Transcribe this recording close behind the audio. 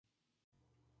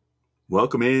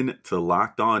Welcome in to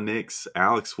Locked On Knicks.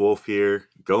 Alex Wolf here,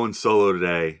 going solo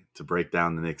today to break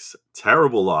down the Knicks'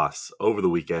 terrible loss over the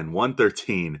weekend,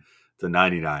 113-99.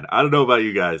 I don't know about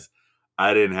you guys.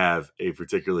 I didn't have a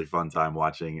particularly fun time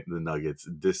watching the Nuggets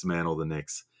dismantle the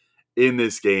Knicks in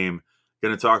this game.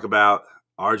 Going to talk about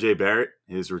RJ Barrett,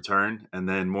 his return, and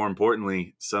then more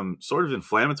importantly, some sort of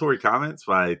inflammatory comments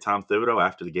by Tom Thibodeau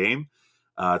after the game.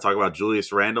 Talk about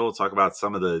Julius Randle, talk about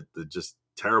some of the just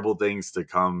terrible things to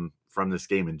come from this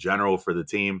game in general for the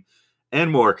team,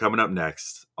 and more coming up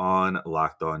next on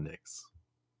Locked On Knicks.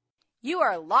 You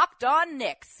are Locked On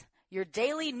Knicks, your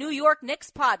daily New York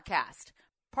Knicks podcast,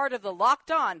 part of the Locked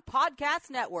On Podcast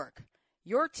Network,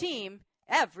 your team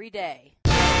every day.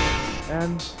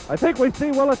 And I think we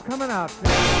see Willis coming out.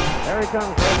 There he comes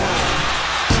right now.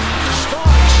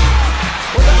 Starks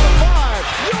without a five.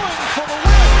 Ewing for the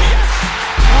win.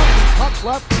 Yes! Puck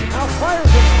left. Now fires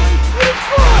it. He's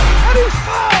good. And he's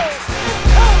fouled.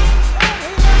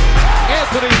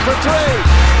 Anthony for three.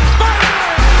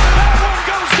 Bang! That one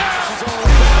goes down. This is all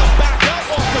about back up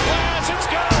off the glass. It's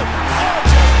good.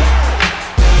 RJ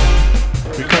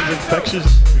Barrett. Becomes infectious.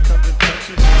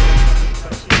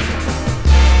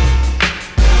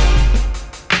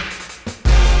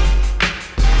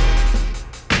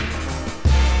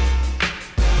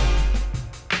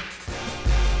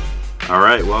 All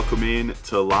right, welcome in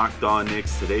to Locked On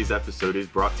Knicks. Today's episode is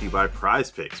brought to you by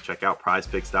PrizePicks. Check out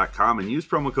prizepicks.com and use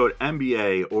promo code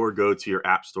NBA or go to your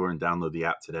app store and download the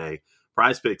app today.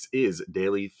 PrizePicks is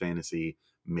daily fantasy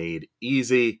made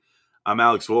easy. I'm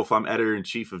Alex Wolf. I'm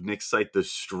editor-in-chief of Knicks site The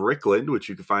Strickland, which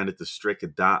you can find at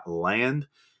thestrick.land.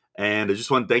 And I just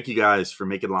want to thank you guys for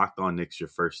making Locked On Knicks your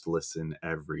first listen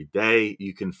every day.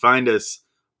 You can find us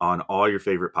on all your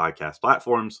favorite podcast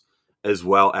platforms, as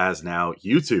well as now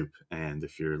YouTube. And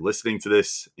if you're listening to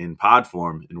this in pod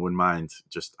form and wouldn't mind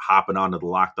just hopping onto the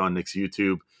Locked On Knicks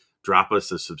YouTube, drop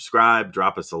us a subscribe,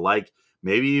 drop us a like,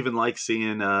 maybe even like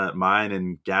seeing mine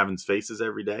and Gavin's faces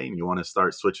every day and you want to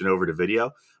start switching over to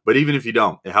video. But even if you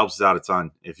don't, it helps us out a ton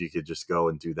if you could just go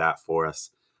and do that for us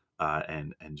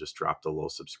and just drop the little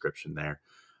subscription there.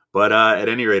 But at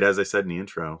any rate, as I said in the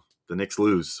intro, the Knicks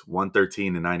lose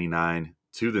 113-99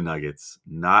 to the Nuggets.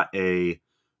 Not a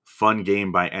fun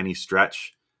game by any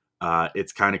stretch.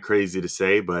 It's kind of crazy to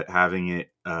say, but having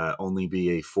it only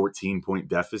be a 14-point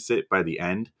deficit by the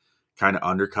end kind of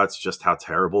undercuts just how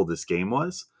terrible this game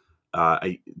was.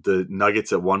 The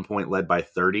Nuggets at one point led by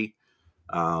 30.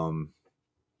 The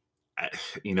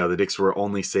Knicks were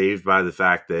only saved by the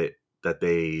fact that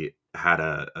they had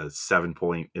a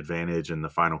 7-point advantage in the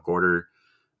final quarter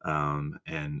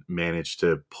and managed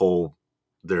to pull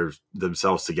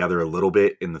themselves together a little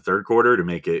bit in the third quarter to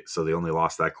make it so they only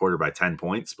lost that quarter by 10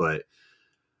 points. But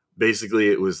basically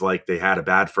it was like they had a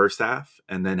bad first half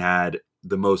and then had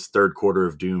the most third quarter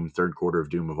of doom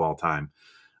of all time.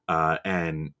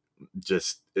 And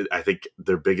just, I think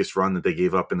their biggest run that they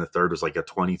gave up in the third was like a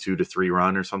 22-3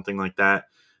 run or something like that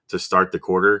to start the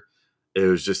quarter. It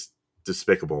was just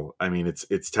despicable. I mean,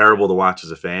 it's terrible to watch as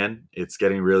a fan. It's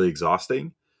getting really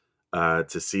exhausting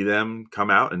to see them come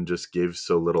out and just give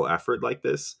so little effort like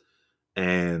this.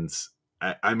 And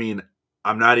I mean,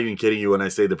 I'm not even kidding you when I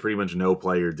say that pretty much no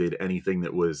player did anything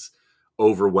that was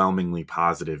overwhelmingly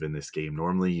positive in this game.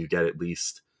 Normally you get at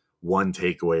least one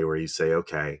takeaway where you say,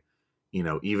 okay,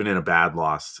 even in a bad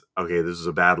loss, okay, this was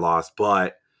a bad loss,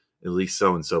 but at least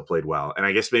so-and-so played well. And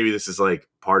I guess maybe this is like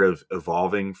part of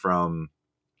evolving from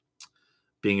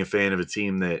being a fan of a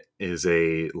team that is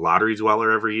a lottery dweller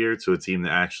every year to a team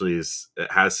that actually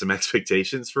has some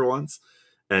expectations for once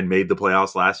and made the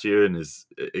playoffs last year and is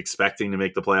expecting to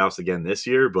make the playoffs again this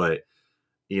year. But,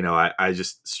 I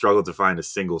just struggled to find a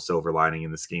single silver lining in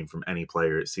this game from any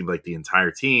player. It seemed like the entire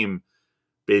team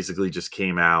basically just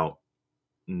came out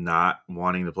not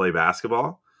wanting to play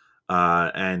basketball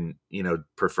and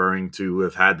preferring to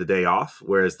have had the day off.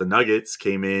 Whereas the Nuggets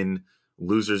came in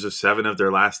losers of 7 of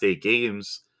their last 8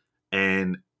 games,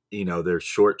 and they're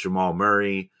short Jamal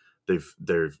Murray.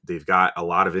 They've got a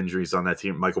lot of injuries on that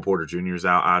team. Michael Porter Jr. is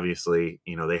out, obviously.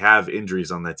 They have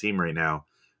injuries on that team right now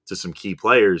to some key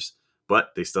players, but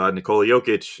they still had Nikola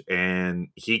Jokic, and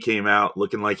he came out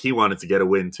looking like he wanted to get a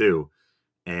win too.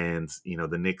 And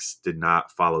the Knicks did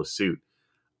not follow suit.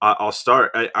 I'll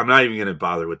start. I'm not even going to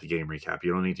bother with the game recap.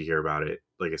 You don't need to hear about it.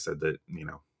 Like I said, it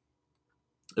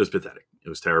was pathetic. It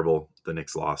was terrible. The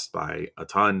Knicks lost by a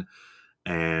ton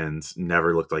and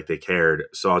never looked like they cared.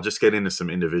 So I'll just get into some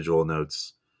individual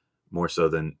notes more so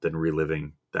than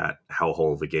reliving that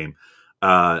hellhole of a game.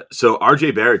 So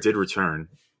RJ Barrett did return.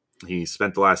 He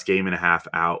spent the last game and a half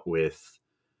out with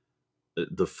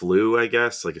the flu, I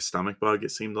guess, like a stomach bug.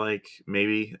 It seemed like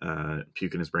maybe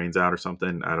puking his brains out or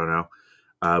something. I don't know.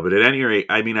 But at any rate,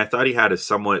 I mean, I thought he had a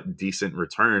somewhat decent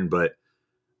return, but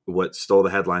what stole the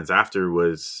headlines after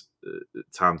was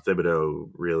Tom Thibodeau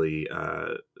really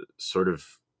sort of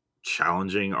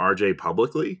challenging RJ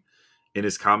publicly in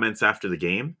his comments after the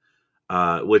game,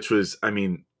 which was, I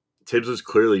mean, Tibbs was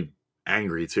clearly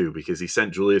angry too because he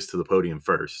sent Julius to the podium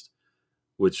first,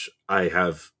 which I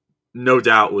have no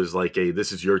doubt was like a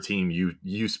this is your team,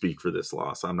 you speak for this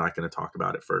loss. I'm not going to talk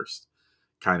about it first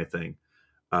kind of thing.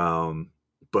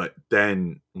 But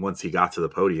then once he got to the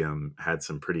podium, had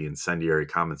some pretty incendiary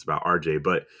comments about RJ.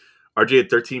 But RJ had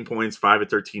 13 points, 5 of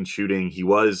 13 shooting. He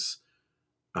was,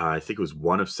 I think it was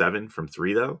 1 of 7 from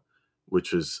 3 though,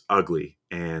 which was ugly.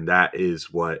 And that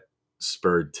is what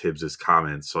spurred Tibbs's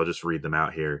comments. So I'll just read them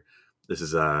out here. This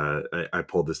is I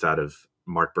pulled this out of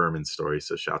Mark Berman's story.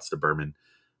 So shouts to Berman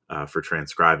for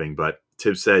transcribing. But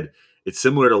Tibbs said, it's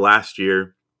similar to last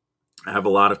year. I have a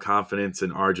lot of confidence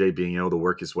in RJ being able to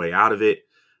work his way out of it.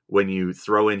 When you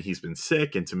throw in he's been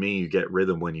sick, and to me, you get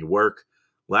rhythm when you work.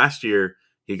 Last year,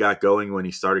 he got going when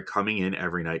he started coming in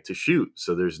every night to shoot.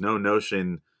 So there's no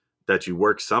notion that you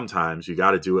work sometimes. You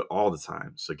got to do it all the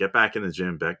time. So get back in the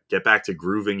gym, get back to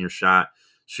grooving your shot,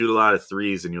 shoot a lot of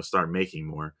threes, and you'll start making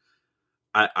more.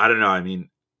 I don't know. I mean,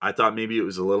 I thought maybe it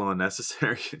was a little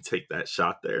unnecessary to take that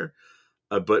shot there.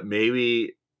 But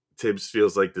maybe Tibbs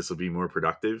feels like this will be more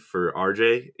productive for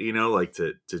RJ, like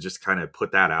to just kind of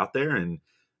put that out there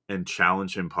and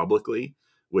challenge him publicly,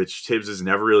 which Tibbs has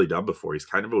never really done before. He's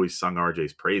kind of always sung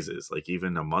RJ's praises. Like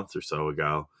even a month or so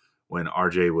ago when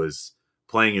RJ was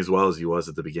playing as well as he was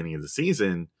at the beginning of the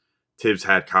season, Tibbs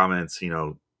had comments,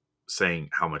 saying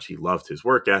how much he loved his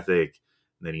work ethic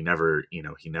and that he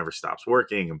never stops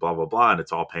working and blah, blah, blah. And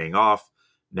it's all paying off.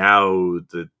 Now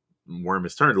the worm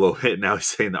has turned a little bit. Now he's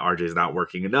saying that RJ is not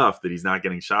working enough, that he's not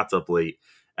getting shots up late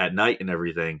at night and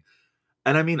everything.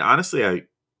 And I mean, honestly,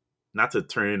 not to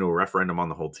turn into a referendum on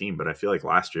the whole team, but I feel like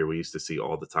last year we used to see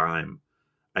all the time.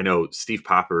 I know Steve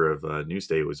Popper of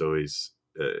Newsday was always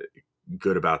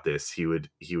good about this. He would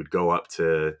go up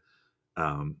to,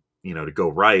 to go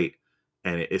right.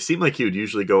 And it seemed like he would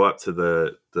usually go up to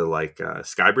the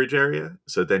Skybridge area.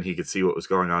 So then he could see what was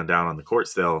going on down on the court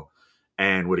still,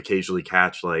 and would occasionally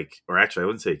catch or actually I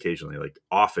wouldn't say occasionally,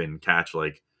 often catch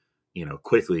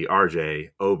quickly RJ,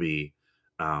 Obi,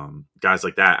 guys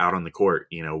like that out on the court,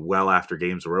 well after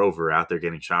games were over, out there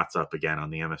getting shots up again on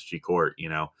the MSG court,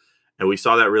 and we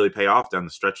saw that really pay off down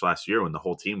the stretch last year when the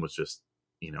whole team was just,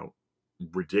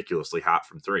 ridiculously hot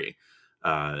from three.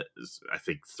 I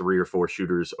think 3 or 4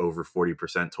 shooters over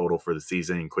 40% total for the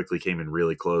season, quickly came in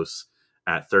really close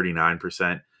at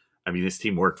 39%. I mean, this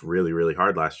team worked really, really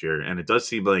hard last year, and it does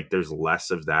seem like there's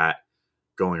less of that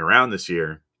going around this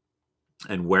year.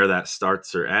 And where that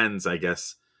starts or ends, I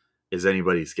guess, is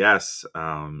anybody's guess.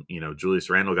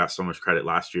 Julius Randle got so much credit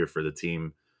last year for the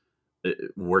team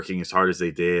working as hard as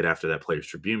they did after that Players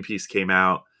Tribune piece came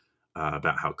out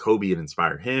about how Kobe had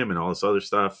inspired him and all this other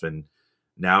stuff. And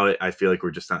now I feel like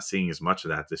we're just not seeing as much of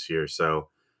that this year. So,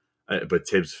 but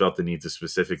Tibbs felt the need to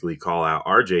specifically call out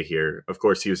RJ here. Of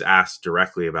course, he was asked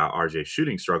directly about RJ's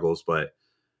shooting struggles, but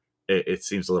it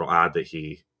seems a little odd that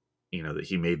he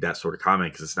made that sort of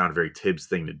comment because it's not a very Tibbs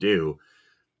thing to do.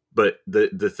 But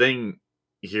the thing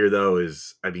here, though,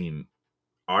 is, I mean,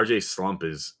 RJ's slump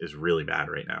is really bad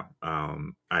right now.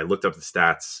 I looked up the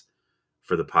stats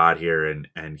for the pod here,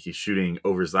 and he's shooting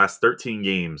over his last 13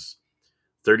 games,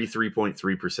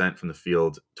 33.3% from the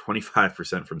field,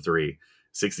 25% from three,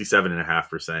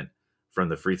 67.5% from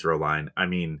the free throw line. I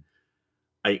mean,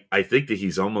 I think that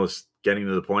he's almost getting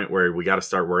to the point where we got to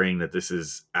start worrying that this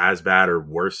is as bad or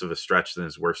worse of a stretch than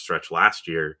his worst stretch last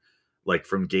year. Like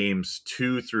from games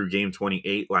 2 through game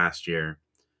 28 last year,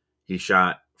 he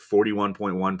shot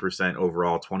 41.1%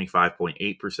 overall,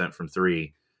 25.8% from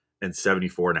three, and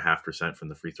 74.5% from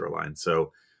the free throw line.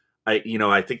 So I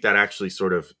think that actually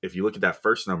sort of, if you look at that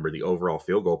first number, the overall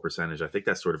field goal percentage, I think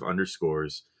that sort of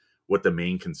underscores what the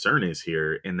main concern is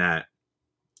here, in that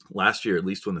last year, at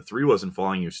least when the three wasn't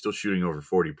falling, he was still shooting over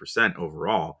 40%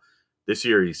 overall. This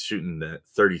year, he's shooting at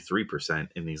 33%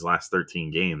 in these last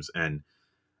 13 games. And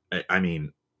I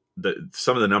mean,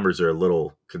 some of the numbers are a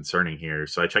little concerning here.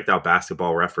 So I checked out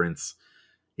Basketball Reference.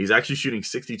 He's actually shooting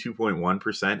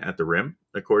 62.1% at the rim,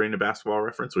 according to Basketball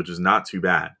Reference, which is not too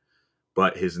bad.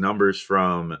 But his numbers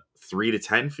from 3 to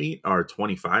 10 feet are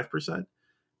 25%.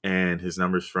 And his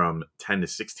numbers from 10 to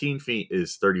 16 feet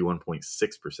is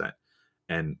 31.6%.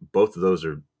 And both of those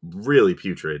are really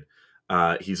putrid.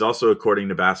 He's also, according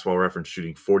to Basketball Reference,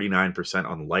 shooting 49%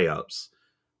 on layups,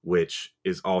 which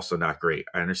is also not great.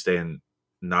 I understand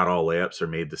not all layups are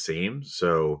made the same,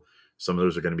 so some of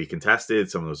those are going to be contested,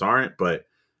 some of those aren't, but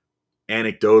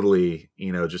anecdotally,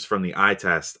 just from the eye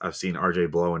test, I've seen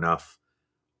RJ blow enough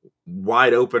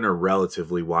wide open or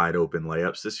relatively wide open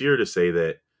layups this year to say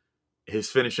that his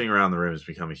finishing around the rim has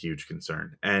become a huge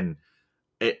concern. And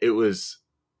it was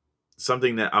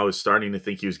something that I was starting to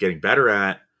think he was getting better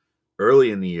at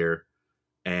early in the year.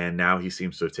 And now he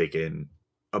seems to have taken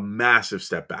a massive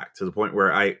step back to the point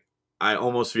where I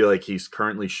almost feel like he's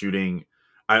currently shooting.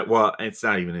 Well, it's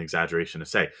not even an exaggeration to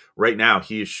say. Right now,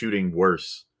 he is shooting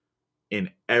worse in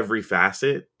every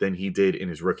facet than he did in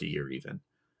his rookie year, even.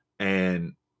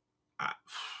 And I-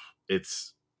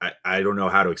 it's I don't know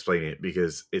how to explain it,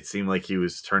 because it seemed like he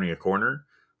was turning a corner,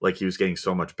 like he was getting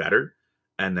so much better,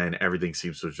 and then everything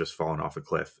seems to have just fallen off a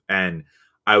cliff. And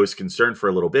I was concerned for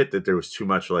a little bit that there was too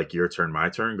much like your turn, my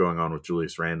turn going on with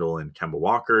Julius Randle and Kemba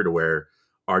Walker, to where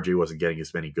RJ wasn't getting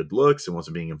as many good looks and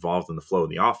wasn't being involved in the flow of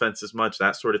the offense as much,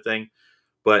 that sort of thing.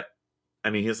 But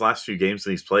I mean, his last few games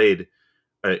that he's played,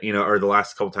 or the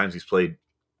last couple times he's played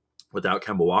without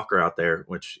Kemba Walker out there,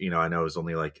 which, I know is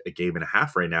only like a game and a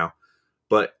half right now,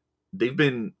 but they've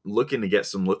been looking to get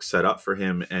some looks set up for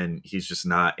him, and he's just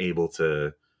not able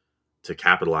to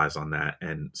capitalize on that.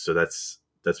 And so that's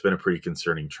been a pretty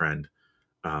concerning trend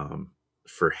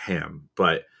for him.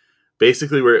 But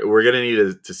basically, we're going to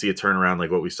need to see a turnaround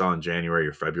like what we saw in January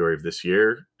or February of this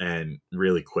year, and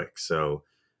really quick. So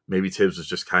maybe Tibbs was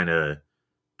just kind of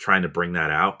trying to bring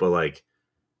that out, but like,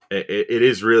 it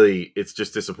is really, it's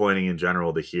just disappointing in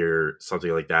general to hear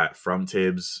something like that from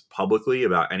Tibbs publicly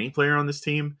about any player on this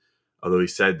team. Although he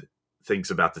said things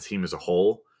about the team as a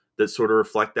whole that sort of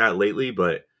reflect that lately.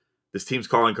 But this team's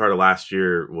calling card of last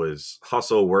year was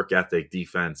hustle, work ethic,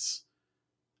 defense.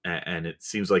 And it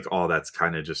seems like all that's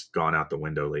kind of just gone out the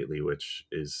window lately, which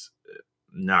is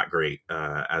not great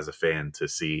as a fan to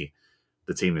see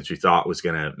the team that you thought was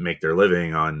going to make their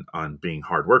living on being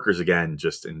hard workers again,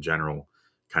 just in general,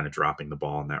 kind of dropping the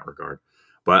ball in that regard.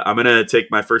 But I'm going to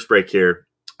take my first break here.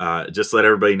 Just to let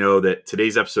everybody know that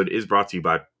today's episode is brought to you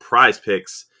by Prize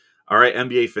Picks. All right,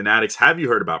 NBA fanatics, have you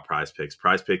heard about Prize Picks?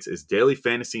 Prize Picks is daily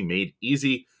fantasy made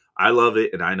easy. I love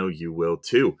it, and I know you will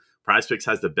too. Prize Picks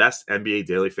has the best NBA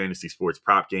daily fantasy sports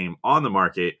prop game on the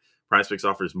market. Prize Picks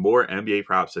offers more NBA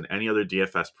props than any other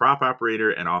DFS prop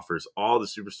operator, and offers all the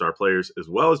superstar players as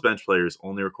well as bench players,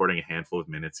 only recording a handful of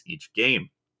minutes each game.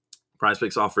 Prize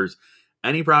Picks offers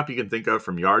any prop you can think of,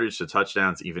 from yardage to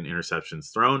touchdowns, even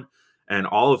interceptions thrown. And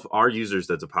all of our users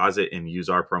that deposit and use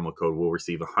our promo code will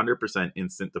receive a 100%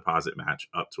 instant deposit match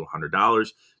up to $100.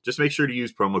 Just make sure to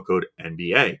use promo code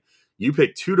NBA. You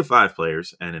pick 2 to 5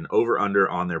 players and an over-under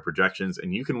on their projections,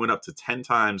 and you can win up to 10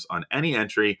 times on any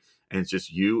entry, and it's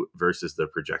just you versus the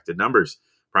projected numbers.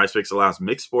 Prize Picks allows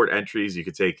mixed sport entries. You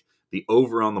could take the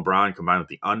over on LeBron combined with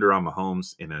the under on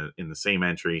Mahomes in the same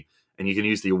entry, and you can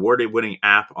use the award-winning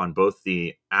app on both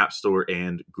the App Store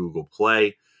and Google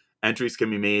Play. Entries can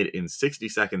be made in 60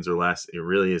 seconds or less. It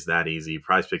really is that easy.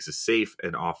 Prize Picks is safe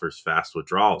and offers fast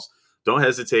withdrawals. Don't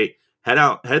hesitate. Head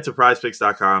to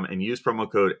prizepicks.com and use promo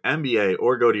code NBA,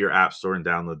 or go to your app store and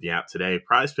download the app today.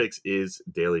 Prize Picks is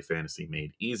daily fantasy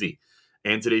made easy.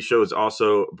 And today's show is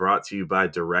also brought to you by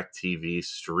DirecTV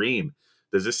Stream.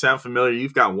 Does this sound familiar?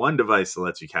 You've got one device that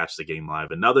lets you catch the game live,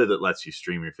 another that lets you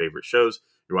stream your favorite shows.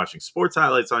 You're watching sports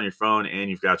highlights on your phone, and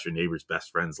you've got your neighbor's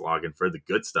best friends login for the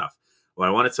good stuff. Well,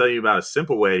 I want to tell you about a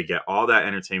simple way to get all that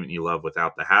entertainment you love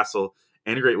without the hassle,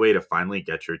 and a great way to finally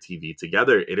get your TV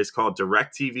together. It is called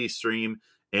DirecTV Stream,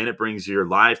 and it brings your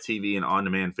live TV and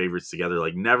on-demand favorites together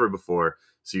like never before,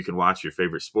 so you can watch your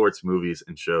favorite sports, movies,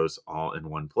 and shows all in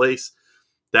one place.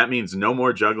 That means no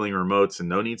more juggling remotes and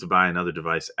no need to buy another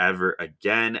device ever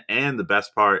again. And the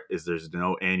best part is there's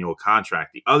no annual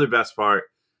contract. The other best part,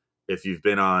 if you've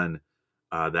been on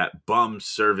that bum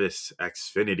service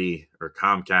Xfinity or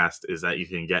Comcast, is that you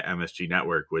can get MSG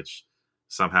Network, which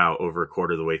somehow over a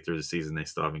quarter of the way through the season, they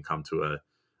still haven't come to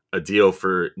a deal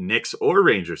for Knicks or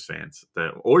Rangers fans,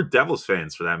 or Devils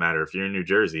fans for that matter, if you're in New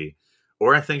Jersey,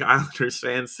 or I think Islanders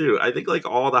fans too. I think like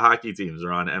all the hockey teams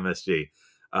are on MSG,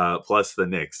 plus the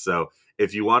Knicks. So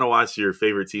if you want to watch your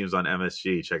favorite teams on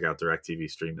MSG, check out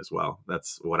DirecTV Stream as well.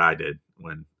 That's what I did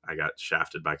when I got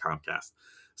shafted by Comcast.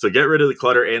 So get rid of the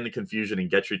clutter and the confusion and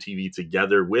get your TV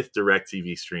together with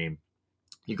DirecTV Stream.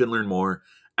 You can learn more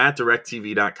at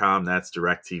directtv.com. That's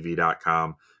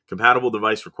directtv.com. Compatible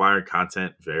device required.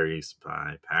 Content varies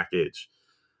by package.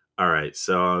 All right,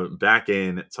 so back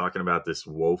in talking about this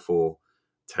woeful,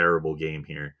 terrible game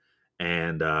here.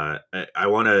 And I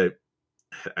want to,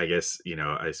 I guess,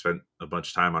 I spent a bunch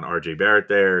of time on RJ Barrett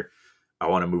there. I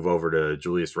want to move over to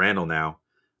Julius Randle now.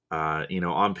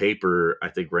 On paper, I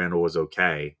think Randle was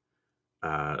okay.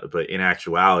 But in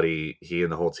actuality, he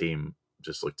and the whole team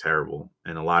just looked terrible.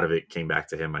 And a lot of it came back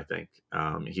to him, I think.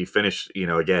 He finished,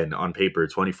 again, on paper,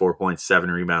 24 points, 7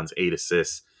 rebounds, 8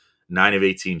 assists, 9 of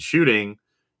 18 shooting.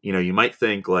 You might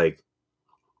think like,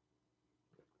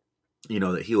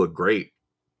 that he looked great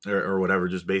or whatever,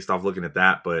 just based off looking at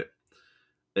that. But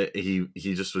he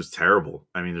just was terrible.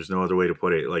 I mean, there's no other way to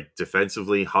put it. Like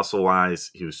defensively, hustle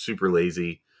wise, he was super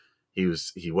lazy.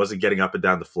 He wasn't getting up and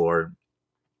down the floor.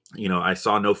 I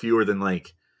saw no fewer than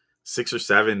like 6 or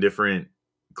 7 different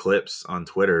clips on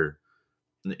Twitter,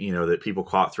 that people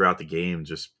caught throughout the game,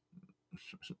 just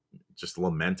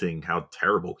lamenting how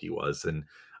terrible he was. And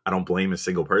I don't blame a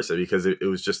single person because it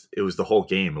was the whole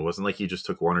game. It wasn't like he just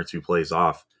took 1 or 2 plays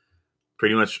off.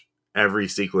 Pretty much every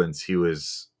sequence he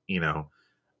was,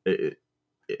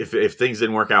 if things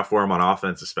didn't work out for him on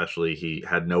offense, especially, he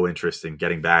had no interest in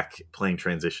getting back, playing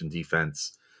transition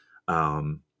defense.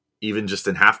 Even just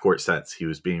in half court sets, he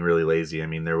was being really lazy. I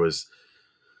mean, there was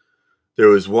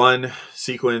one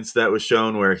sequence that was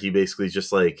shown where he basically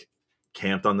just like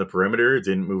camped on the perimeter,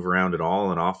 didn't move around at all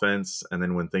on offense. And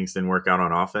then when things didn't work out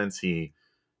on offense, he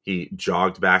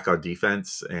jogged back on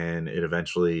defense, and it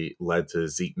eventually led to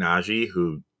Zeke Naji,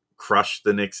 who crushed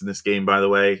the Knicks in this game, by the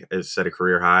way, has set a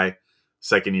career high.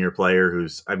 Second-year player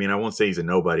who's, I mean, I won't say he's a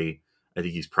nobody. I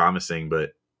think he's promising,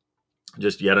 but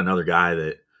just yet another guy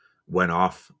that went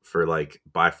off for like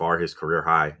by far his career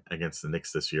high against the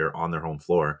Knicks this year on their home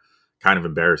floor. Kind of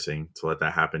embarrassing to let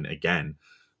that happen again.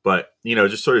 But,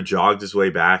 just sort of jogged his way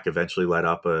back, eventually led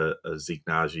up a Zeke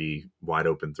Naji wide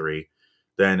open 3.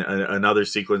 Then another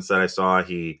sequence that I saw,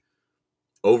 he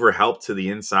overhelped to the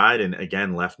inside and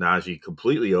again left Naji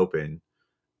completely open.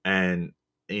 And,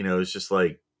 it's just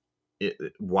like,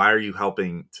 why are you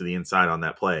helping to the inside on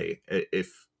that play?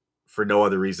 If for no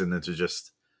other reason than to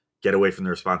just get away from the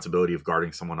responsibility of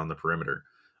guarding someone on the perimeter,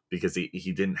 because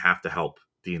he didn't have to help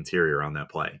the interior on that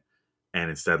play and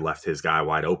instead left his guy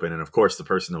wide open. And of course, the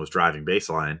person that was driving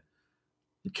baseline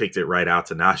kicked it right out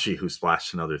to Naji, who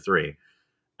splashed another 3.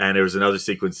 And there was another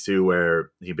sequence too where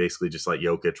he basically just let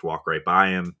Jokic walk right by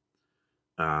him,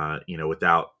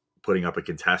 without putting up a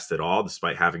contest at all,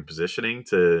 despite having positioning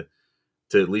to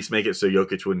at least make it so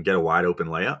Jokic wouldn't get a wide open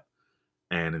layup,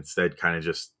 and instead kind of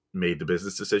just made the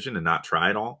business decision and not try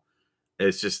at all.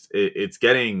 It's just, it's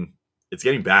getting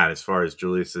bad as far as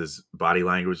Julius's body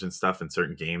language and stuff in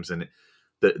certain games. And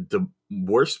the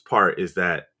worst part is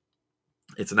that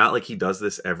it's not like he does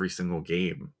this every single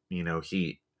game.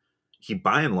 He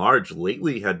by and large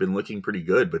lately had been looking pretty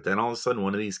good, but then all of a sudden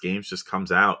one of these games just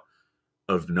comes out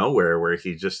of nowhere where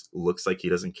he just looks like he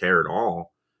doesn't care at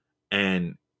all.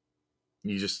 And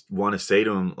you just want to say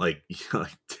to him, like,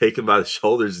 take him by the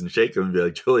shoulders and shake him and be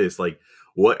like, Julius, like,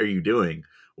 what are you doing?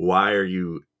 Why are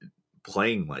you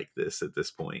playing like this at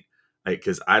this point?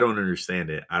 Because I don't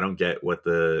understand it. I don't get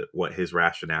what his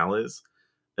rationale is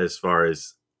as far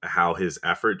as how his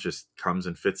effort just comes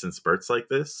and fits in spurts like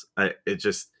this.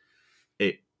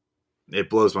 It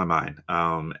blows my mind.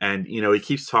 And he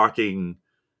keeps talking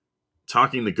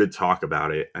the good talk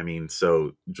about it. I mean,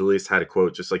 so Julius had a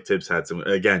quote, just like Tibbs had some.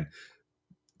 Again,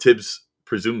 Tibbs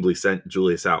presumably sent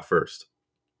Julius out first,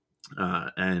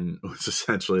 and was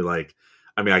essentially like,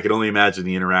 I mean, I could only imagine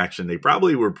the interaction. They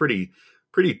probably were pretty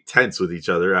tense with each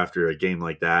other after a game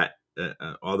like that.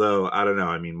 Although, I don't know.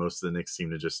 I mean, most of the Knicks seem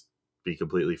to just be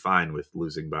completely fine with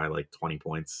losing by like 20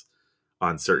 points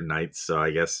on certain nights. So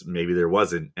I guess maybe there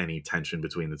wasn't any tension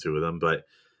between the two of them. But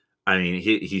I mean,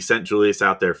 he sent Julius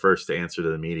out there first to answer to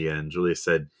the media, and Julius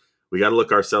said, we got to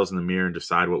look ourselves in the mirror and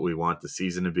decide what we want the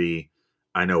season to be.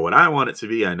 I know what I want it to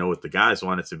be. I know what the guys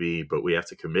want it to be, but we have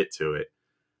to commit to it.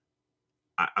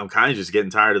 I'm kind of just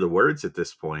getting tired of the words at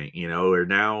this point. We're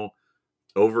now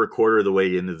over a quarter of the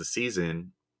way into the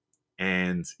season.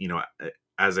 And,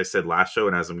 as I said last show,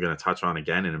 and as I'm going to touch on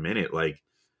again in a minute, like,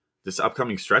 this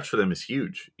upcoming stretch for them is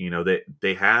huge.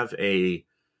 They have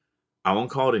I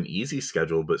won't call it an easy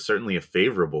schedule, but certainly a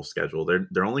favorable schedule.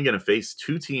 They're only going to face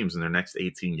 2 teams in their next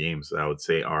 18 games that I would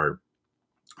say are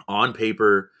on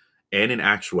paper and in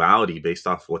actuality, based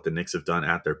off what the Knicks have done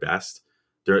at their best.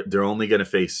 They're only going to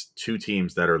face 2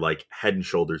 teams that are like head and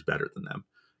shoulders better than them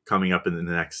coming up in the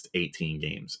next 18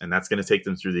 games. And that's going to take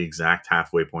them through the exact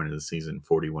halfway point of the season,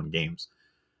 41 games.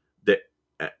 That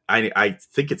I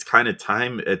think it's kind of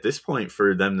time at this point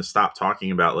for them to stop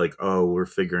talking about like, oh, we're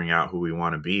figuring out who we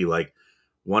want to be. Like,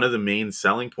 one of the main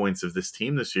selling points of this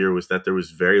team this year was that there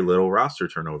was very little roster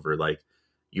turnover. Like,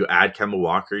 you add Kemba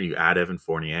Walker, you add Evan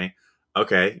Fournier.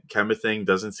 Okay, Kemba thing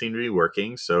doesn't seem to be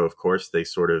working. So, of course, they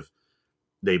sort of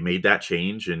they made that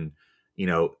change, and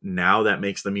now that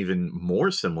makes them even more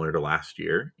similar to last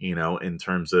year, in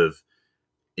terms of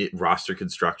roster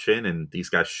construction, and these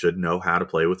guys should know how to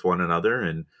play with one another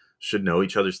and should know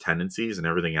each other's tendencies and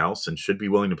everything else, and should be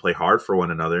willing to play hard for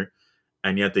one another.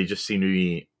 And yet they just seem to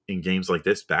be in games like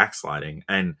this backsliding.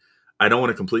 And I don't want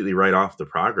to completely write off the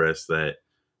progress that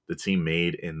the team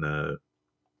made in the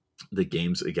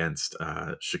games against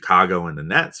Chicago and the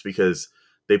Nets, because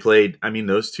they played, I mean,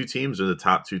 those two teams are the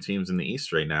top two teams in the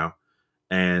East right now.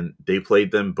 And they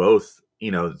played them both.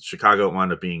 Chicago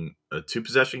wound up being a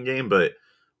 2-possession game, but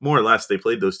more or less they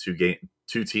played those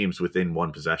two teams within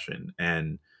 1 possession.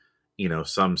 And,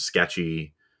 some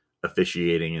sketchy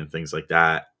officiating and things like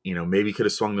that, maybe could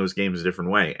have swung those games a different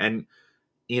way. And,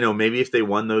 maybe if they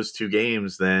won those 2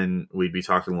 games, then we'd be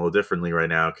talking a little differently right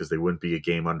now, because they wouldn't be a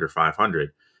game under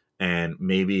 500. And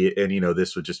maybe,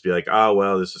 this would just be like, oh,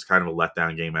 well, this is kind of a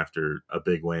letdown game after a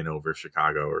big win over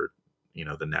Chicago or,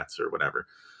 the Nets or whatever.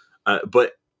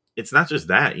 But it's not just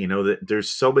that, that there's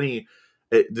so many,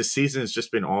 the season has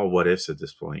just been all what ifs at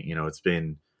this point. It's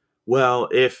been, well,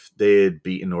 if they had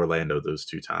beaten Orlando those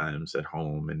 2 times at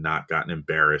home and not gotten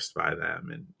embarrassed by them.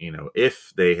 And,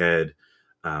 if they had,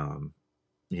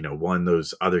 won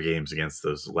those other games against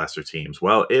those lesser teams.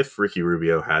 Well, if Ricky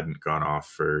Rubio hadn't gone off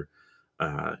for,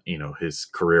 his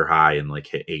career high and like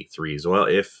hit 8 threes. Well,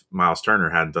 if Miles Turner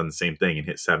hadn't done the same thing and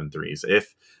hit 7 threes,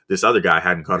 if this other guy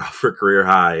hadn't gone off for a career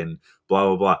high and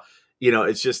blah, blah, blah,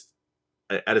 it's just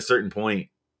at a certain point,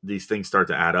 these things start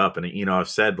to add up. And, I've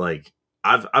said, like,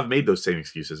 I've made those same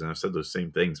excuses and I've said those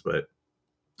same things, but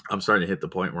I'm starting to hit the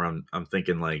point where I'm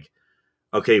thinking like,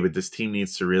 okay, but this team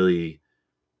needs to really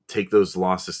take those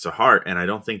losses to heart. And I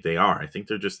don't think they are. I think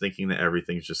they're just thinking that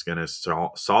everything's just going to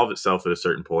solve itself at a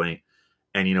certain point.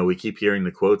 And, we keep hearing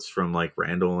the quotes from like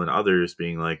Randle and others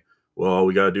being like, well, all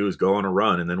we got to do is go on a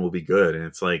run and then we'll be good. And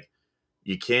it's like,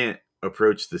 you can't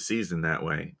approach the season that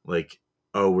way. Like,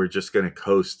 oh, we're just going to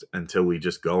coast until we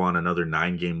just go on another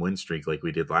 9-game win streak like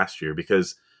we did last year,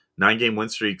 because 9-game win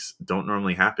streaks don't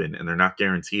normally happen and they're not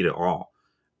guaranteed at all.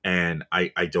 And I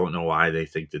don't know why they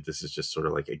think that this is just sort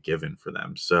of like a given for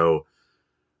them. So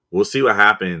we'll see what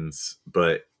happens,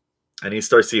 but I need to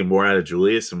start seeing more out of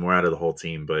Julius and more out of the whole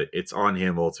team, but it's on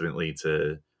him ultimately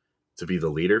to be the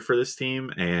leader for this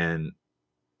team, and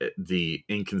the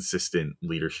inconsistent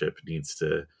leadership needs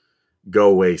to go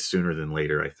away sooner than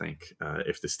later, I think,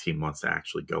 if this team wants to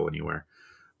actually go anywhere.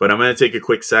 But I'm going to take a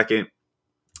quick second,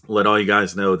 let all you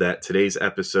guys know that today's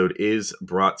episode is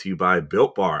brought to you by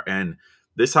Built Bar. And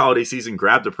this holiday season,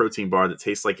 grab the protein bar that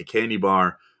tastes like a candy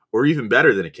bar, or even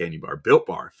better than a candy bar. Built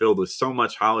Bar, filled with so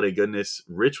much holiday goodness,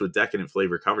 rich with decadent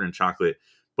flavor, covered in chocolate,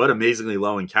 but amazingly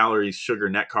low in calories, sugar,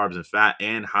 net carbs, and fat,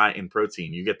 and high in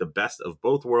protein. You get the best of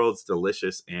both worlds,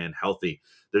 delicious and healthy.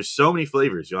 There's so many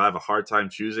flavors, you'll have a hard time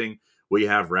choosing. We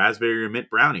have raspberry or mint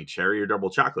brownie, cherry or double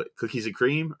chocolate, cookies and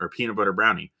cream, or peanut butter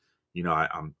brownie.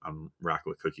 I'm rocking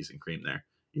with cookies and cream there,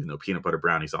 even though peanut butter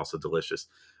brownie is also delicious.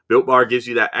 Built Bar gives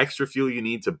you that extra fuel you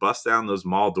need to bust down those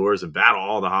mall doors and battle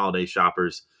all the holiday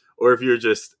shoppers. Or if you're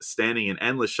just standing in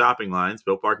endless shopping lines,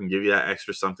 Built Bar can give you that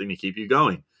extra something to keep you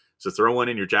going. So throw one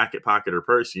in your jacket pocket or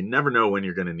purse. You never know when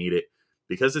you're going to need it.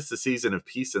 Because it's the season of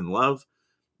peace and love,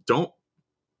 don't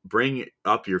bring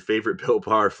up your favorite Built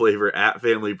Bar flavor at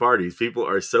family parties. People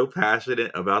are so passionate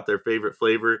about their favorite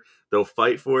flavor, they'll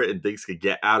fight for it and things could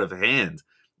get out of hand.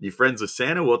 You friends with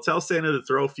Santa? Well, tell Santa to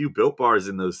throw a few Built Bars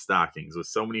in those stockings. With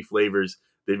so many flavors,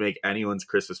 they'd make anyone's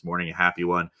Christmas morning a happy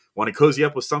one. Want to cozy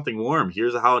up with something warm?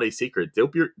 Here's a holiday secret.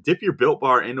 Dip your Built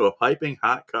Bar into a piping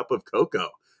hot cup of cocoa.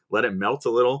 Let it melt a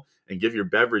little and give your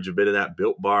beverage a bit of that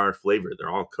Built Bar flavor. They're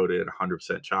all coated in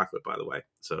 100% chocolate, by the way,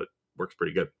 so it works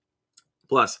pretty good.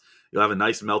 Plus, you'll have a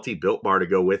nice melty Built Bar to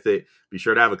go with it. Be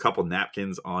sure to have a couple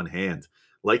napkins on hand.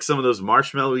 Like some of those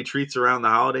marshmallowy treats around the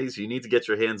holidays, you need to get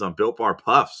your hands on Built Bar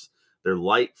Puffs. They're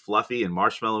light, fluffy, and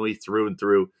marshmallowy through and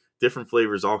through. Different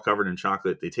flavors all covered in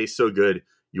chocolate. They taste so good,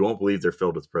 you won't believe they're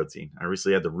filled with protein. I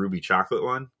recently had the ruby chocolate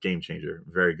one. Game changer.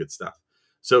 Very good stuff.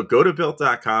 So go to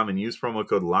Built.com and use promo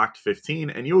code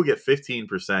LOCKED15 and you will get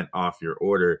 15% off your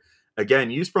order.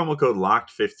 Again, use promo code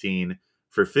LOCKED15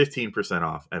 for 15%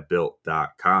 off at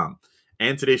Built.com.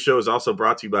 And today's show is also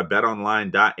brought to you by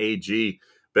BetOnline.ag.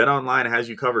 BetOnline has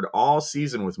you covered all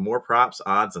season with more props,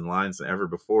 odds, and lines than ever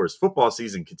before as football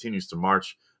season continues to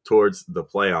march towards the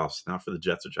playoffs. Not for the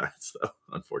Jets or Giants, though,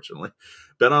 unfortunately.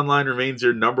 BetOnline remains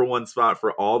your number one spot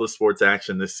for all the sports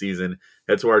action this season.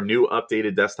 Head to our new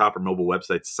updated desktop or mobile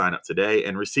website to sign up today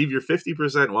and receive your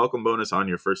 50% welcome bonus on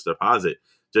your first deposit.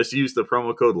 Just use the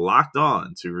promo code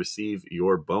LOCKEDON to receive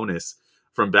your bonus.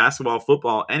 From basketball,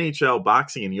 football, NHL,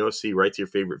 boxing, and UFC, right to your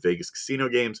favorite Vegas casino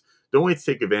games. Don't wait to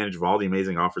take advantage of all the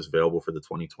amazing offers available for the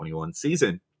 2021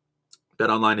 season.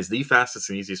 BetOnline is the fastest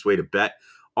and easiest way to bet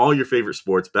all your favorite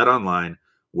sports. BetOnline,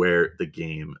 where the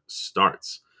game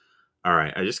starts. All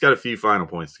right, I just got a few final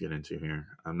points to get into here.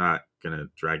 I'm not going to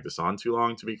drag this on too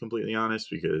long, to be completely honest,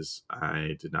 because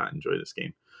I did not enjoy this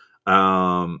game.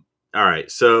 All right,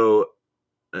 so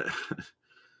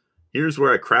here's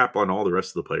where I crap on all the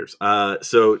rest of the players.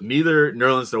 So neither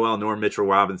Nerlens Noel nor Mitchell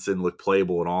Robinson looked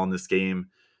playable at all in this game.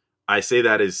 I say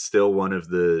that is still one of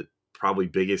the probably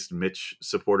biggest Mitch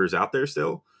supporters out there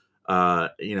still. I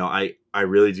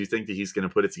really do think that he's going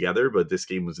to put it together, but this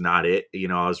game was not it.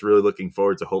 I was really looking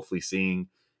forward to hopefully seeing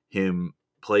him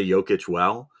play Jokic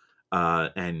well,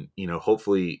 and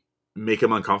hopefully make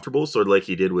him uncomfortable, sort of like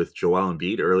he did with Joel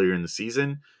Embiid earlier in the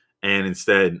season. And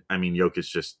instead, Jokic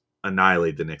just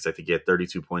annihilated the Knicks. I think he had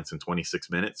 32 points in 26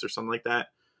 minutes or something like that.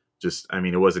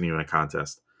 It wasn't even a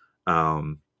contest.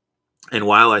 And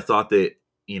while I thought that,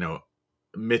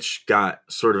 Mitch got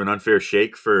sort of an unfair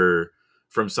shake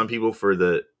from some people for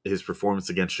his performance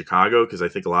against Chicago, because I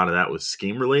think a lot of that was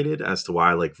scheme related as to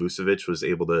why Vucevic was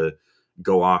able to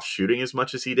go off shooting as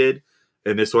much as he did.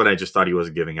 And this one, I just thought he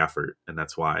wasn't giving effort, and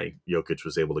that's why Jokic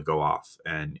was able to go off.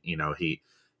 And he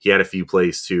had a few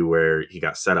plays too where he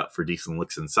got set up for decent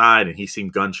looks inside, and he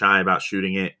seemed gun shy about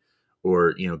shooting it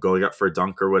or going up for a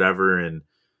dunk or whatever. And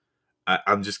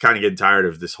I'm just kind of getting tired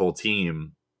of this whole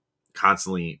team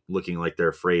constantly looking like they're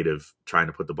afraid of trying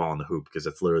to put the ball in the hoop, because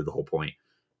that's literally the whole point.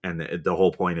 And the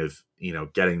whole point of,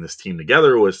 getting this team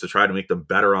together was to try to make them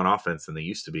better on offense than they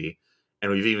used to be.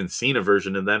 And we've even seen a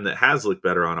version of them that has looked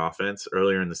better on offense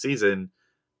earlier in the season,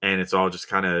 and it's all just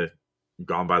kind of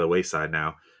gone by the wayside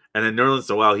now. And then Nerlens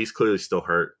Noel, he's clearly still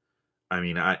hurt.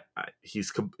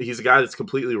 He's a guy that's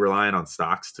completely reliant on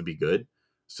stocks to be good.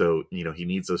 So, he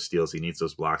needs those steals, he needs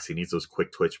those blocks, he needs those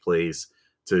quick twitch plays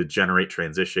to generate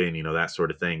transition, that sort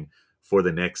of thing for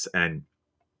the Knicks. And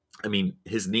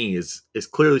his knee is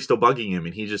clearly still bugging him,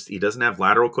 and he doesn't have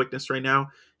lateral quickness right now.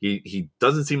 He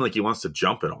doesn't seem like he wants to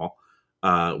jump at all,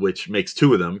 which makes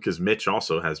two of them, because Mitch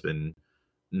also has been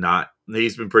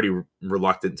he's been pretty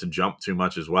reluctant to jump too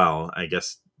much as well. I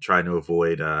guess trying to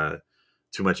avoid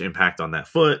too much impact on that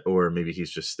foot, or maybe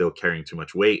he's just still carrying too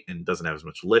much weight and doesn't have as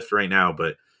much lift right now.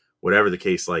 But whatever the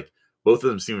case, both of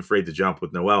them seem afraid to jump.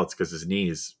 With Noel, it's because his knee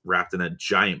is wrapped in that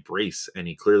giant brace, and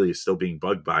he clearly is still being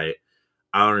bugged by it.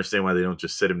 I don't understand why they don't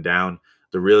just sit him down.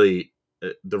 The really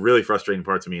frustrating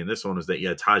part to me in this one was that you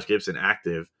had Taj Gibson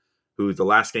active, who the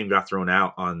last game got thrown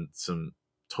out on some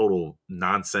total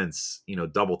nonsense,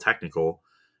 double technical,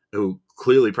 who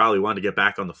clearly probably wanted to get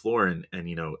back on the floor and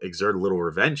exert a little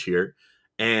revenge here.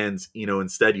 And,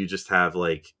 instead you just have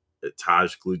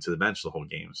Taj glued to the bench the whole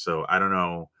game. So I don't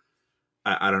know.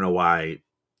 I don't know why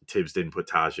Tibbs didn't put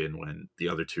Taj in when the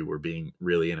other two were being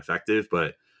really ineffective,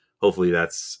 but hopefully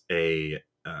that's a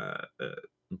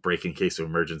break in case of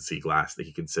emergency glass that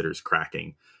he considers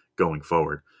cracking going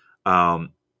forward. So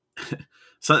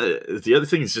the other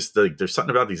thing is just there's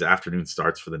something about these afternoon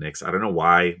starts for the Knicks. I don't know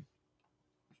why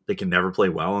they can never play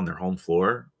well on their home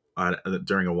floor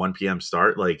during a 1 p.m.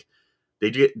 start. They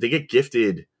get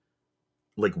gifted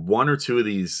one or two of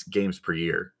these games per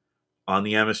year on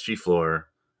the MSG floor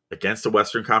against a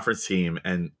Western Conference team.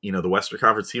 And, the Western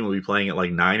Conference team will be playing at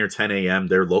 9 or 10 a.m.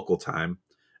 their local time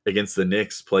against the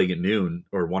Knicks playing at noon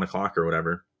or 1 o'clock or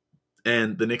whatever.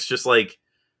 And the Knicks just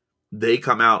they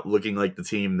come out looking like the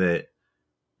team that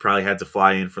probably had to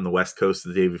fly in from the West Coast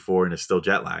the day before and is still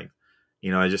jet lagged.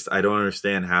 I don't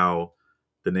understand how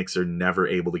the Knicks are never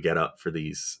able to get up for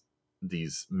these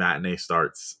matinee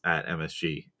starts at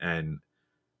MSG. And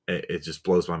it just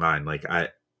blows my mind.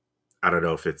 I don't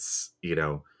know if it's,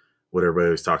 what everybody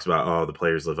always talks about, oh, the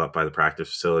players live up by the practice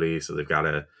facility, so they've got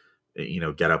to,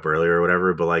 get up earlier or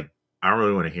whatever. But I don't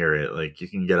really want to hear it. You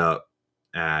can get up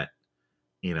at,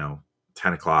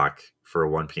 10 o'clock for a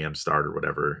 1 p.m. start or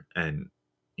whatever, and,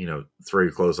 throw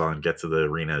your clothes on, get to the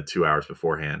arena 2 hours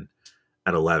beforehand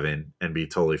at 11 and be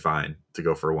totally fine to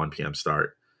go for a 1 p.m.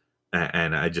 start.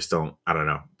 And I don't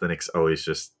know. The Knicks always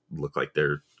just look like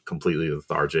they're completely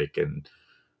lethargic and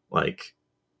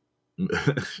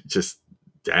just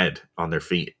dead on their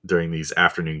feet during these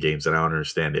afternoon games, and I don't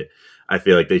understand it. I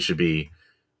feel like they should be,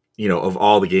 of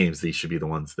all the games, these should be the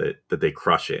ones that they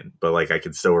crush in. But I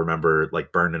can still remember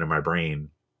burning in my brain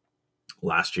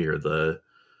last year,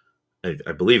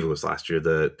 I believe it was last year,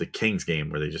 the Kings game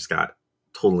where they just got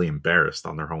totally embarrassed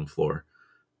on their home floor.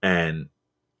 And,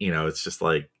 it's just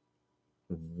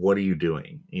what are you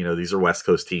doing? These are West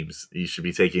Coast teams. You should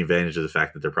be taking advantage of the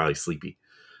fact that they're probably sleepy,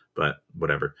 but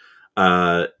whatever.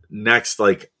 Next,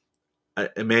 like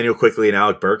Emmanuel Quickly and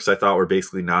Alec Burks, I thought were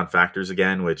basically non-factors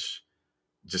again, which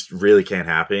just really can't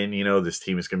happen. This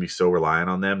team is going to be so reliant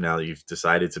on them now that you've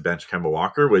decided to bench Kemba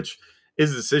Walker, which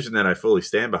is a decision that I fully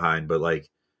stand behind. But like,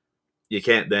 you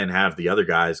can't then have the other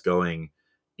guys going,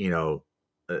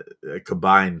 a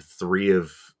combined three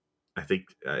of, I think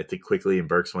Quickly and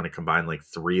Burks went to combine like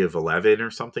 3 of 11 or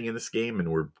something in this game, and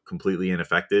were completely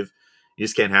ineffective. You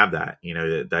just can't have that.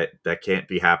 That can't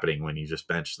be happening when you just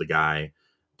bench the guy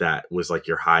that was like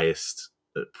your highest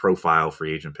profile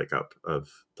free agent pickup of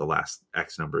the last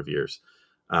X number of years.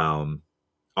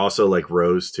 Also, like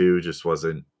Rose too, just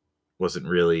wasn't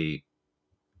really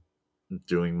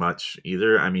doing much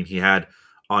either. I mean, he had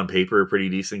on paper a pretty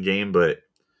decent game, but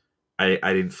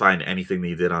I didn't find anything that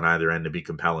he did on either end to be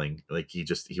compelling. Like he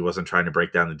wasn't trying to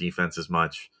break down the defense as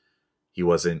much. He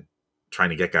wasn't trying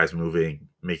to get guys moving,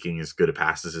 making as good a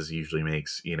passes as he usually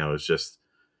makes. It's just,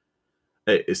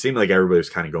 it seemed like everybody was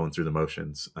kind of going through the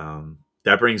motions.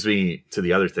 That brings me to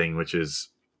the other thing, which is,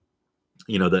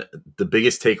 the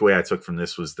biggest takeaway I took from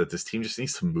this was that this team just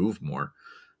needs to move more.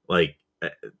 Like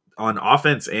on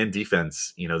offense and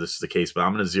defense, this is the case, but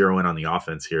I'm going to zero in on the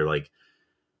offense here. Like,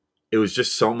 it was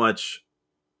just so much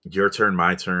your turn,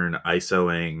 my turn,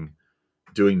 ISOing,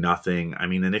 doing nothing. I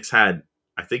mean, the Knicks had,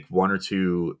 I think, 1 or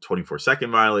 2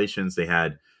 24-second violations. They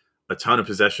had a ton of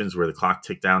possessions where the clock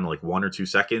ticked down to like 1 or 2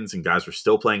 seconds, and guys were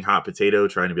still playing hot potato,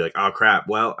 trying to be like, oh crap,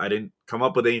 well, I didn't come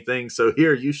up with anything, so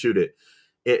here, you shoot it.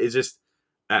 It's just,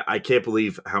 I can't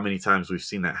believe how many times we've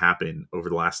seen that happen over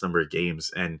the last number of games.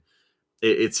 And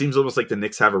it seems almost like the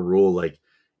Knicks have a rule, like,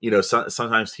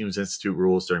 sometimes teams institute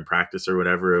rules during practice or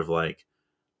whatever of like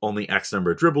only X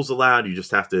number of dribbles allowed. You just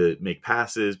have to make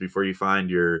passes before you find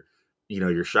your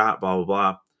shot, blah, blah,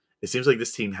 blah. It seems like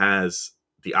this team has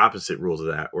the opposite rules of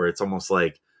that, where it's almost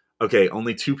like, okay,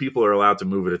 only 2 people are allowed to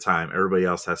move at a time. Everybody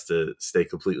else has to stay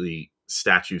completely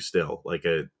statue still, like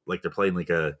they're playing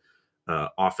like a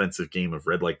offensive game of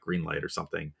red light, green light or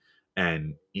something.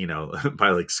 And,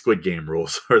 by like Squid Game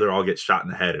rules, or they'll all get shot in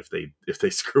the head if they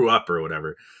screw up or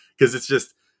whatever. Because it's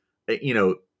just,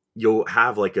 you'll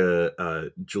have like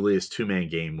a Julius 2-man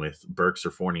game with Burks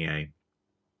or Fournier,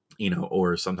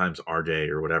 or sometimes RJ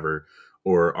or whatever,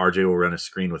 or RJ will run a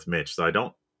screen with Mitch. So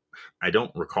I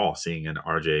don't recall seeing an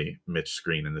RJ Mitch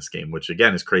screen in this game, which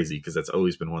again is crazy because that's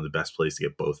always been one of the best plays to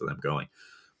get both of them going.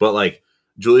 But like,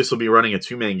 Julius will be running a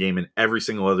 2-man game, and every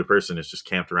single other person is just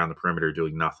camped around the perimeter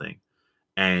doing nothing.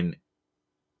 And,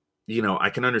 I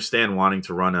can understand wanting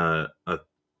to run a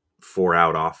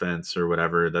 4-out offense or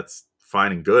whatever. That's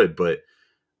fine and good, but,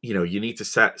 you need to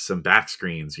set some back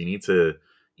screens. You need to,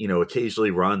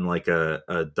 occasionally run like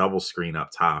a double screen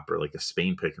up top, or like a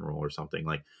Spain pick and roll or something,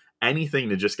 like anything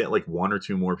to just get like 1 or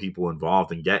 2 more people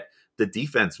involved and get the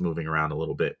defense moving around a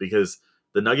little bit, because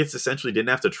the Nuggets essentially didn't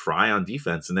have to try on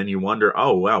defense. And then you wonder,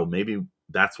 oh, well, maybe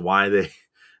that's why they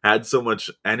had so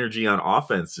much energy on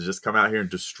offense to just come out here and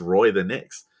destroy the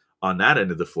Knicks on that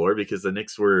end of the floor, because the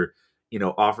Knicks were,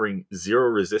 offering zero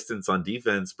resistance on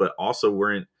defense, but also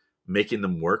weren't making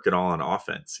them work at all on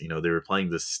offense. They were playing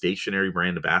this stationary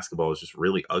brand of basketball. It was just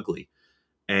really ugly.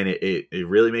 And it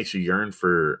really makes you yearn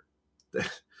for,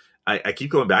 I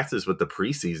keep going back to this, but the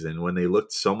preseason, when they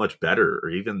looked so much better, or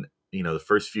even, the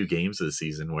first few games of the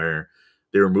season where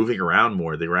they were moving around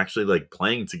more, they were actually like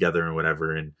playing together and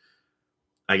whatever. And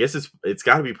I guess it's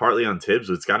got to be partly on Tibbs,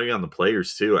 but it's got to be on the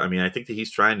players too. I mean, I think that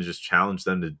he's trying to just challenge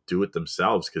them to do it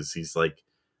themselves, because he's like,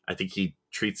 I think he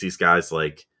treats these guys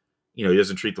like, he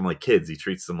doesn't treat them like kids. He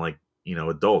treats them like,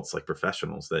 adults, like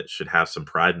professionals that should have some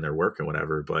pride in their work and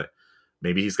whatever. But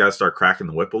maybe he's got to start cracking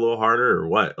the whip a little harder, or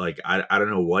what. Like, I don't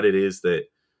know what it is that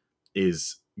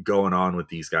is going on with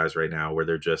these guys right now, where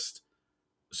they're just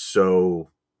so,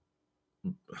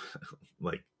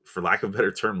 like, for lack of a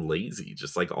better term, lazy,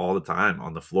 just like all the time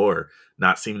on the floor,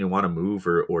 not seeming to want to move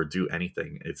or do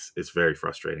anything. It's very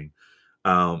frustrating.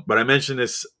 But I mentioned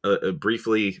this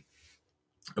briefly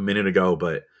a minute ago,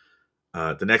 but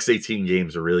the next 18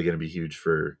 games are really going to be huge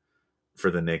for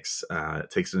the Knicks.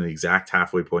 It takes them to the exact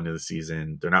halfway point of the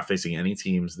season. They're not facing any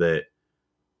teams that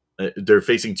they're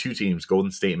facing 2 teams,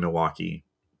 Golden State and Milwaukee,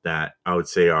 that I would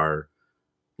say are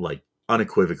like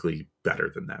unequivocally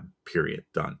better than them, period,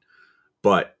 done.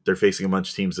 But they're facing a bunch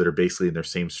of teams that are basically in their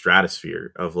same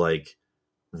stratosphere of like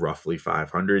roughly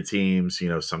 500 teams,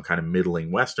 some kind of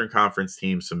middling Western Conference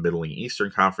teams, some middling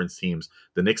Eastern Conference teams.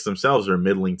 The Knicks themselves are a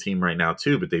middling team right now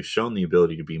too, but they've shown the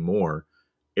ability to be more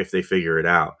if they figure it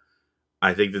out.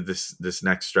 I think that this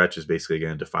next stretch is basically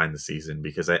going to define the season,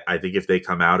 because I think if they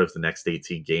come out of the next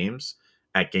 18 games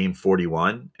at game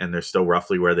 41 and they're still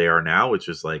roughly where they are now, which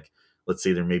is like let's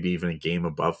say they're maybe even a game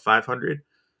above 500,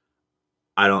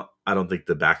 I don't think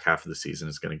the back half of the season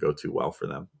is going to go too well for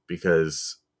them,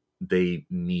 because they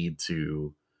need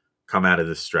to come out of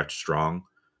this stretch strong,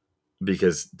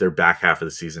 because their back half of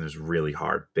the season is really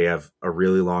hard. They have a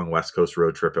really long West Coast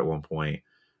road trip at one point.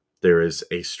 There is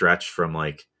a stretch from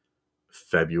like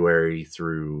February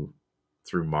through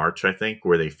March, I think,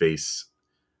 where they face,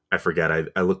 I forget,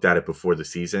 I looked at it before the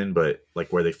season, but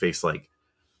like where they face like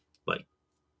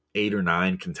 8 or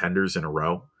 9 contenders in a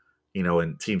row,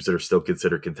 and teams that are still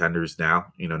considered contenders now,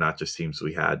 not just teams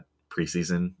we had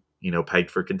preseason,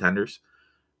 pegged for contenders.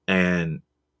 And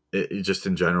it just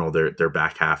in general, their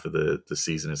back half of the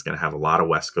season is going to have a lot of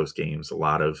West Coast games, a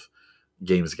lot of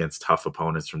games against tough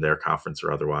opponents from their conference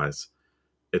or otherwise.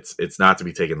 It's not to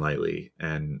be taken lightly.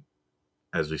 And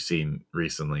as we've seen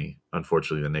recently,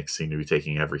 unfortunately, the Knicks seem to be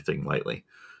taking everything lightly.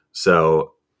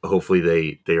 So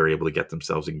hopefully they are able to get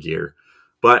themselves in gear.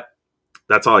 But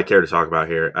that's all I care to talk about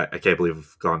here. I can't believe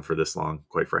we've gone for this long,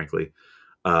 quite frankly.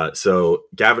 So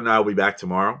Gavin and I will be back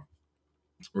tomorrow,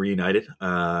 reunited.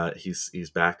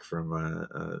 He's back from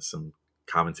some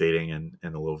commentating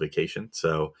and a little vacation.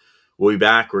 So we'll be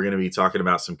back. We're going to be talking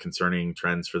about some concerning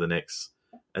trends for the Knicks,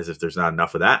 as if there's not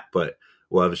enough of that. But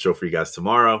we'll have a show for you guys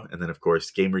tomorrow. And then, of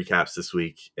course, game recaps this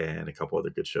week and a couple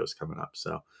other good shows coming up.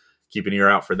 So keep an ear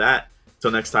out for that.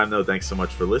 Until next time, though, thanks so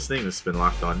much for listening. This has been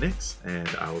Locked On Knicks, and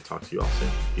I will talk to you all soon.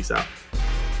 Peace out.